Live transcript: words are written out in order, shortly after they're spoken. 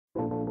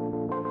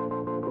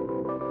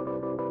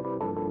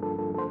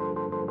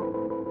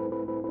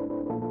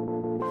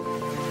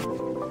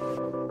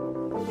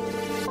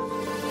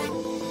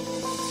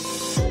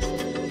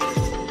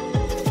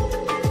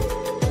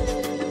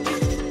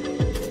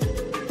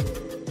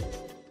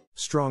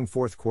Strong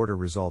fourth quarter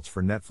results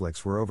for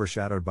Netflix were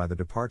overshadowed by the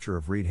departure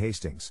of Reed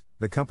Hastings,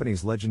 the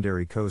company's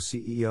legendary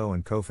co-CEO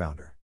and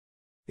co-founder.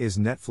 Is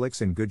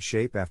Netflix in good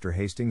shape after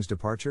Hastings'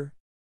 departure?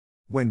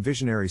 When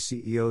visionary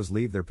CEOs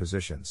leave their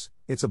positions,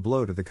 it's a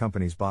blow to the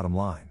company's bottom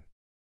line.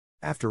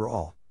 After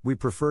all, we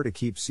prefer to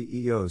keep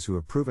CEOs who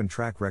have proven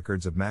track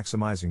records of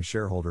maximizing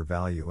shareholder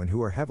value and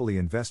who are heavily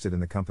invested in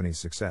the company's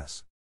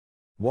success.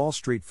 Wall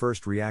Street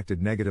first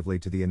reacted negatively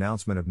to the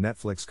announcement of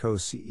Netflix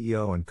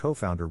co-CEO and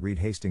co-founder Reed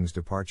Hastings'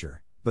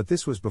 departure, but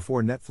this was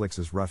before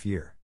Netflix's rough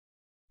year.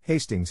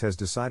 Hastings has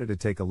decided to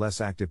take a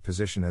less active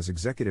position as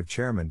executive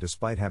chairman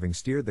despite having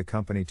steered the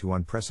company to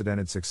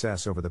unprecedented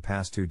success over the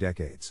past 2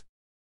 decades.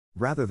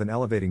 Rather than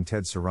elevating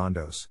Ted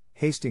Sarandos,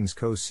 Hastings'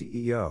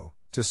 co-CEO,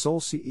 to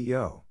sole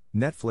CEO,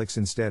 Netflix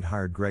instead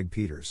hired Greg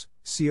Peters,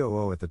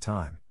 COO at the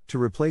time,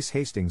 to replace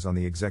Hastings on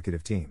the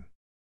executive team.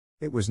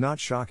 It was not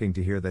shocking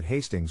to hear that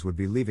Hastings would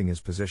be leaving his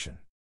position.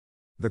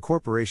 The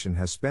corporation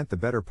has spent the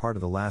better part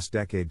of the last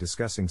decade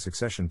discussing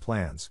succession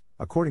plans,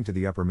 according to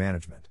the upper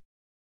management.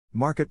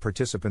 Market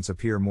participants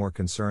appear more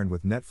concerned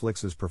with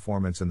Netflix's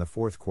performance in the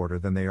fourth quarter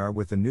than they are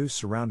with the news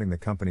surrounding the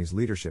company's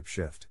leadership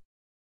shift.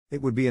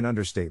 It would be an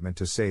understatement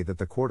to say that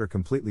the quarter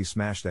completely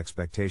smashed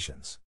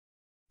expectations.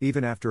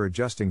 Even after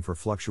adjusting for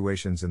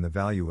fluctuations in the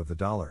value of the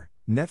dollar,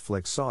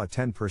 Netflix saw a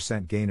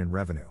 10% gain in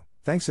revenue,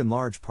 thanks in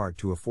large part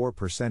to a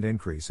 4%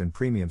 increase in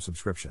premium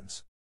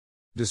subscriptions.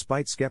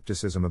 Despite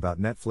skepticism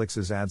about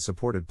Netflix's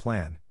ad-supported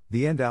plan,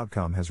 the end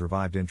outcome has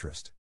revived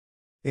interest.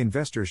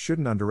 Investors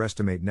shouldn't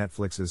underestimate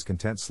Netflix's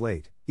content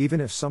slate, even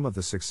if some of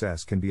the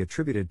success can be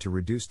attributed to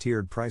reduced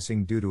tiered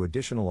pricing due to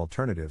additional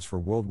alternatives for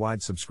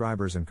worldwide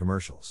subscribers and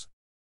commercials.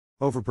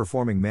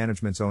 Overperforming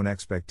management's own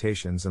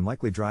expectations and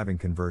likely driving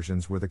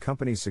conversions were the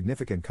company's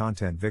significant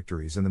content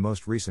victories in the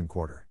most recent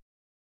quarter.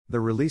 The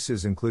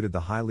releases included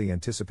the highly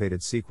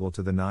anticipated sequel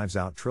to the Knives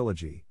Out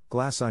trilogy,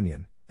 Glass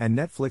Onion, and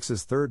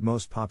Netflix's third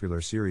most popular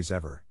series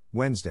ever,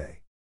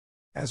 Wednesday.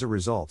 As a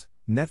result,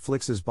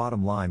 Netflix's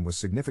bottom line was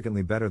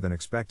significantly better than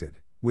expected,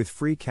 with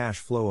free cash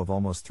flow of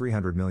almost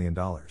 $300 million.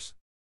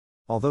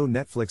 Although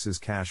Netflix's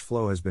cash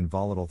flow has been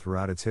volatile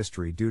throughout its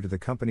history due to the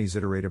company's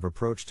iterative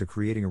approach to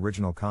creating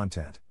original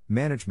content,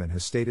 management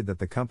has stated that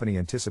the company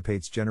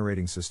anticipates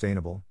generating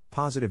sustainable,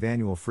 positive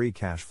annual free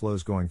cash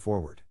flows going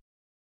forward.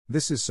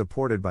 This is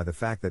supported by the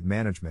fact that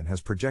management has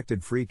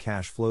projected free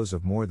cash flows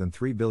of more than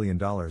 $3 billion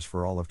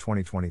for all of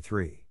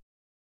 2023.